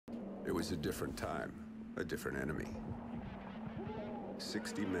It was a different time, a different enemy.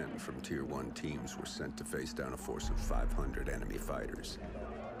 60 men from Tier 1 teams were sent to face down a force of 500 enemy fighters.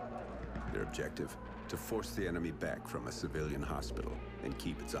 Their objective? To force the enemy back from a civilian hospital and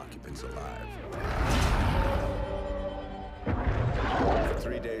keep its occupants alive. For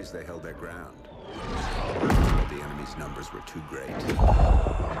 3 days they held their ground, but the enemy's numbers were too great.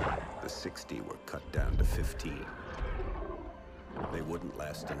 The 60 were cut down to 15. They wouldn't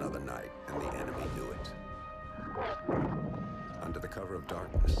last another night, and the enemy knew it. Under the cover of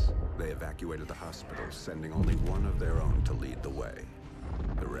darkness, they evacuated the hospital, sending only one of their own to lead the way.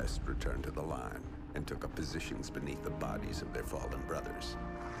 The rest returned to the line and took up positions beneath the bodies of their fallen brothers.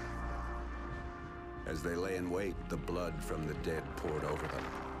 As they lay in wait, the blood from the dead poured over them.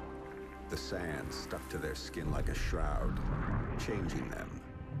 The sand stuck to their skin like a shroud, changing them,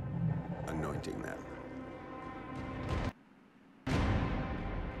 anointing them.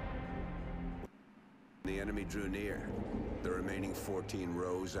 The enemy drew near. The remaining 14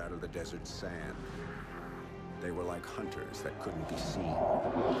 rose out of the desert sand. They were like hunters that couldn't be seen,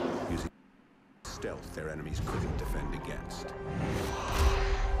 using stealth their enemies couldn't defend against.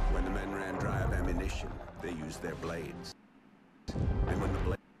 When the men ran dry of ammunition, they used their blades. And when the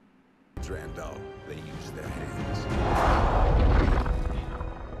blades ran dull, they used their hands.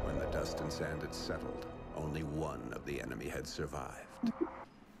 When the dust and sand had settled, only one of the enemy had survived.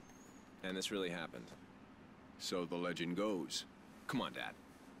 And this really happened. So the legend goes. Come on, Dad.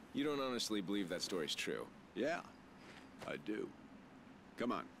 You don't honestly believe that story's true? Yeah, I do.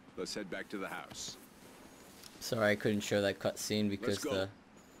 Come on, let's head back to the house. Sorry, I couldn't show that cutscene because the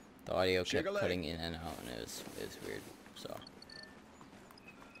audio kept cutting in and out, and it was weird. So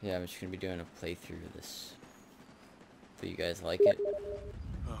yeah, I'm just gonna be doing a playthrough of this. Do you guys like it?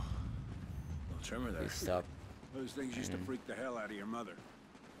 Oh, little tremor there. Please stop. Those things used to freak the hell out of your mother.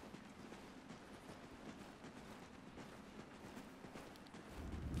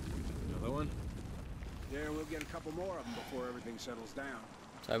 Another one? Yeah, we'll get a couple more of them before everything settles down.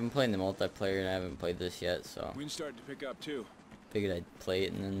 So I've been playing the multiplayer and I haven't played this yet, so Wind's starting to pick up too. figured I'd play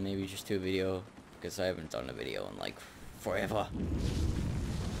it and then maybe just do a video, because I haven't done a video in like forever.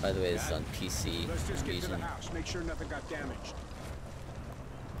 By the way, this is on PC. Let's just get to the house. Make sure nothing got damaged.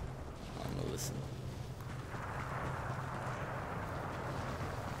 I'm gonna listen.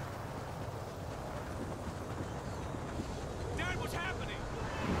 Dad, what's happening?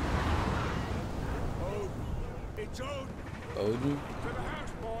 Odin. It's Odin. Odin? To the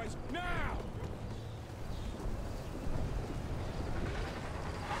house, boys. Now!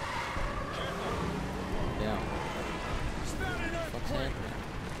 Yeah. It's not an What's earthquake. happening?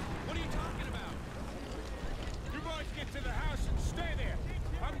 What are you talking about? You boys get to the house and stay there.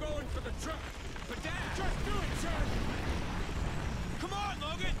 I'm going for the truck. But Dad, just do it, son. Come on,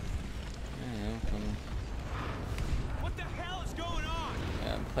 Logan. Yeah, come on. What the hell is going on?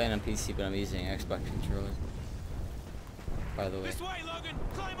 Yeah, I'm playing on PC, but I'm using Xbox controller. By the way. This way, Logan.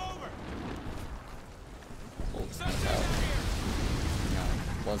 Climb over. Oh, it's Something's nice out. out here. No,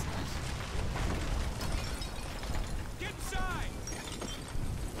 it was nice. Get inside.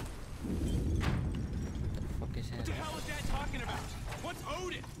 What the fuck is What the that? hell is Dad talking about? What's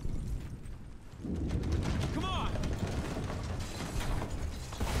Odin? Come on.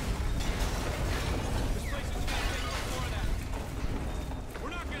 This place is gonna take much more of that.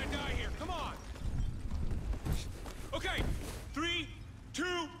 We're not gonna die here. Come on. Okay. 3,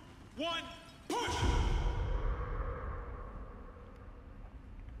 2, 1, push.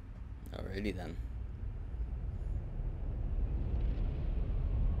 Alrighty then.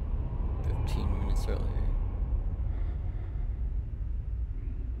 15 minutes earlier.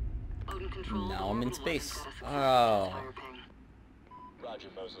 Now I'm in space. Oh. Roger,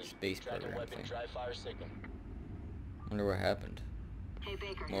 Mosley. Space program weapon, thing. dry fire signal. Wonder what happened. Hey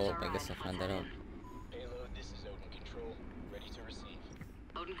Baker, Well, I guess I'll find that out. Payload, this is Odin Control. Ready to receive.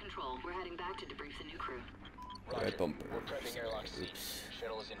 Odin Control, we're heading back to debrief the new crew. Roger. Right bumper. We're prepping airlock C. Oops.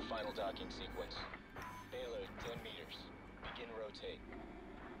 Shuttle is in final docking sequence. Payload, 10 meters. Begin rotate.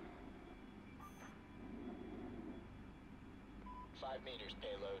 5 meters,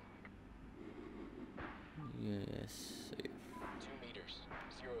 payload. Yes, safe. 2 meters.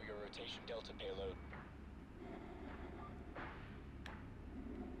 0 your rotation delta payload.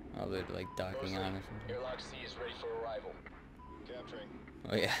 Oh, they're like docking on or something. Airlock C is ready for arrival. Capturing.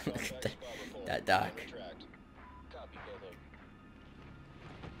 Oh yeah, look at that, that dock. Retract. Copy, payload.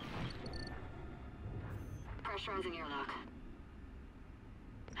 Pressurizing airlock.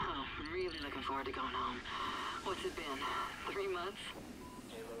 Oh, I'm really looking forward to going home. What's it been? 3 months?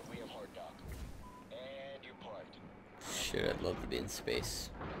 Payload, we have hard dock. And you parked. Shit, I'd love to be in space.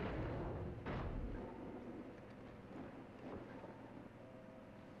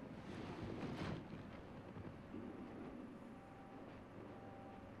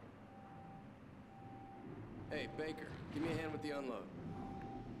 start the unload.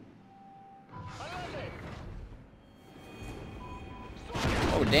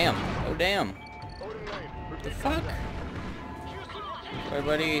 Oh damn! Oh damn! What the fuck? Alright,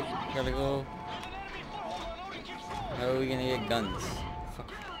 buddy, gotta go. How are we gonna get guns?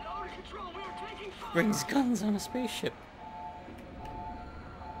 Fuck. Brings guns on a spaceship.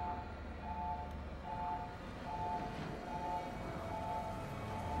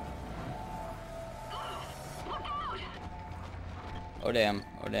 Oh damn,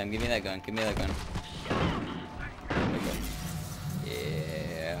 give me that gun, give me that gun.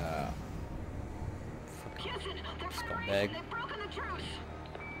 Yeah. Scumbag.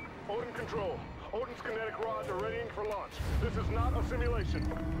 Odin control. Odin's kinetic rods are readying for launch. This is not a simulation.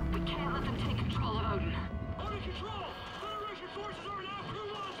 We can't let them take control of Odin. Odin control! Federation forces are now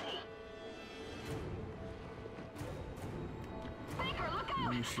crew-launchable! Baker, look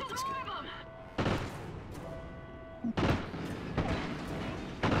out! Shoot There's this more guy. of them!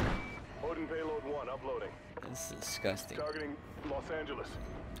 Odin payload 1 uploading. This is disgusting. Targeting Los Angeles.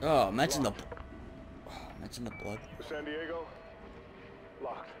 Oh, imagine the blood. San Diego.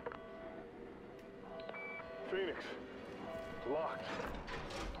 Locked. Phoenix. Locked.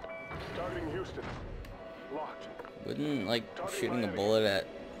 Targeting Houston. Locked. Wouldn't like Targeting shooting a Miami. bullet at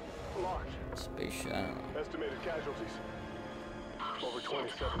Locked. space? I don't know. Estimated casualties. Over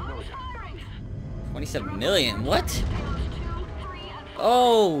 27 million. 27 million? What?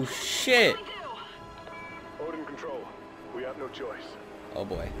 Oh shit! Odin control. We have no choice. Oh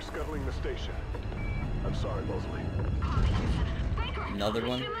boy. We're scuttling the station. I'm sorry, Mosley. Another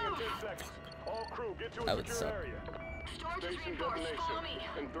one? 10 seconds. All crew, get to That a would secure suck. area. Storage is Station reinforced. detonation. Follow me.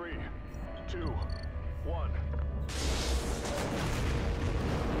 In 3, 2, 1.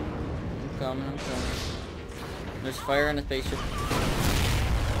 I'm coming. There's fire on the spaceship.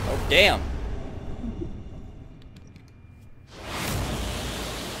 Oh damn!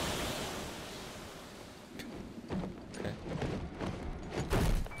 Okay.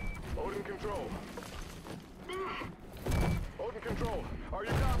 Odin control. Odin control. Are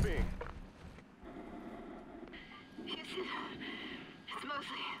you copying? Houston, it's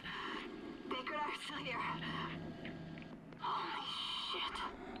Mosley. Baker and I are still here. Holy shit.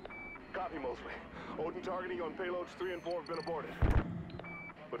 Copy, Mosley. Odin targeting on payloads 3 and 4 have been aborted.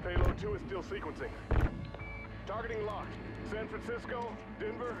 But payload 2 is still sequencing. Targeting locked. San Francisco,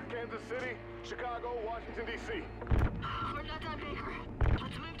 Denver, Kansas City, Chicago, Washington, D.C. We're not done, Baker.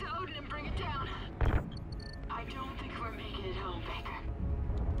 Let's move to Odin and bring it down. I don't think we're making it home, Baker.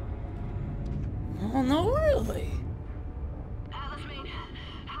 Oh no, really? Atlas main,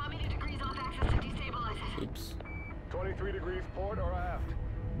 how many degrees off access to destabilize it? Oops. 23 degrees port or aft.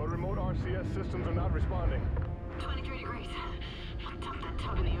 But remote RCS systems are not responding. 23 degrees. I'll dump that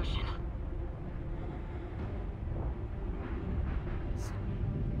tub in the ocean.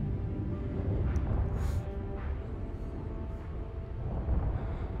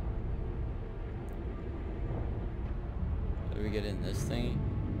 Do we get in this thing?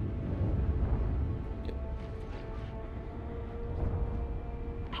 Yep.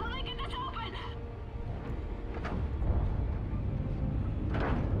 How do I get this open?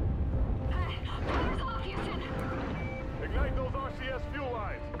 Hey, power's off, Houston. Ignite those RCS fuel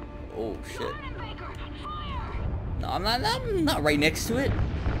lines. Oh shit. Odin, Baker, fire! No, I'm not right next to it.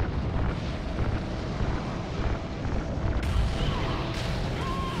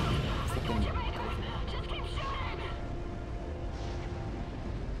 Fucking Just keep shooting!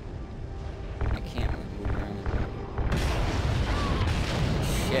 I can't really move around the room.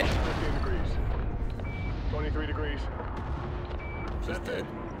 Shit. 15 degrees. 23 degrees. Just dead.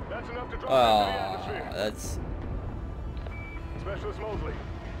 That's enough to drop Oh, into the atmosphere. that's Specialist Mosley.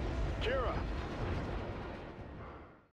 Kira.